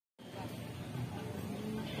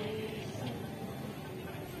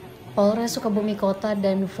Polres Sukabumi Kota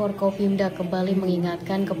dan FORKOPIMDA kembali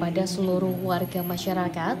mengingatkan kepada seluruh warga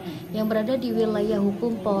masyarakat yang berada di wilayah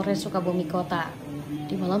hukum Polres Sukabumi Kota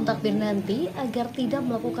di malam takbir nanti agar tidak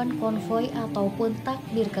melakukan konvoi ataupun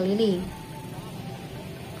takbir keliling.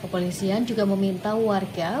 Kepolisian juga meminta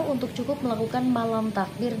warga untuk cukup melakukan malam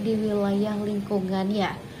takbir di wilayah lingkungannya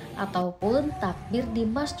ataupun takbir di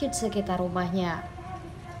masjid sekitar rumahnya.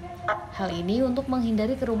 Hal ini untuk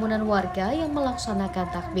menghindari kerumunan warga yang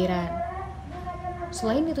melaksanakan takbiran.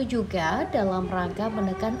 Selain itu juga dalam rangka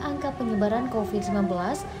menekan angka penyebaran COVID-19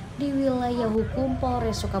 di wilayah hukum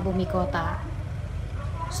Polres Sukabumi Kota.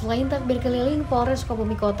 Selain takbir keliling, Polres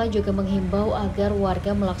Sukabumi Kota juga menghimbau agar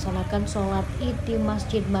warga melaksanakan sholat Ied di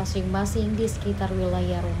masjid masing-masing di sekitar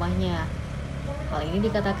wilayah rumahnya. Hal ini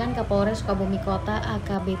dikatakan Kapolres Sukabumi Kota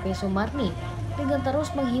AKBP Sumarni dengan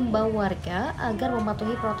terus menghimbau warga agar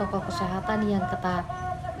mematuhi protokol kesehatan yang ketat,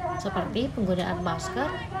 seperti penggunaan masker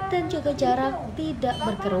dan jaga jarak tidak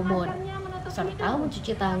berkerumun, serta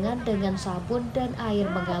mencuci tangan dengan sabun dan air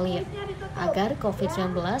mengalir, agar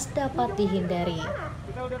COVID-19 dapat dihindari.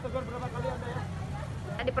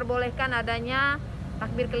 Diperbolehkan adanya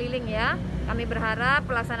takbir keliling ya. Kami berharap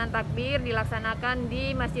pelaksanaan takbir dilaksanakan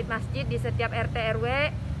di masjid-masjid di setiap RT RW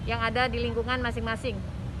yang ada di lingkungan masing-masing.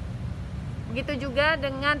 Begitu juga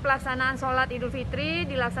dengan pelaksanaan sholat Idul Fitri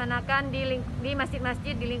dilaksanakan di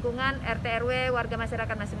masjid-masjid di lingkungan RT RW warga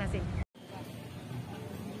masyarakat masing-masing.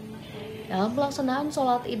 Dalam pelaksanaan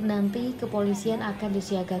sholat Ied nanti, kepolisian akan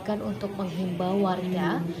disiagakan untuk menghimbau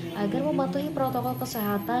warga agar mematuhi protokol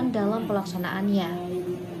kesehatan dalam pelaksanaannya,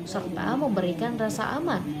 serta memberikan rasa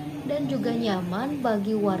aman dan juga nyaman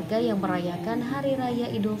bagi warga yang merayakan Hari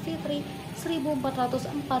Raya Idul Fitri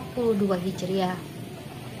 1442 Hijriah.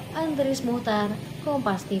 Andris Muhtar,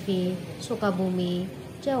 Kompas TV, Sukabumi,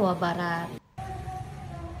 Jawa Barat.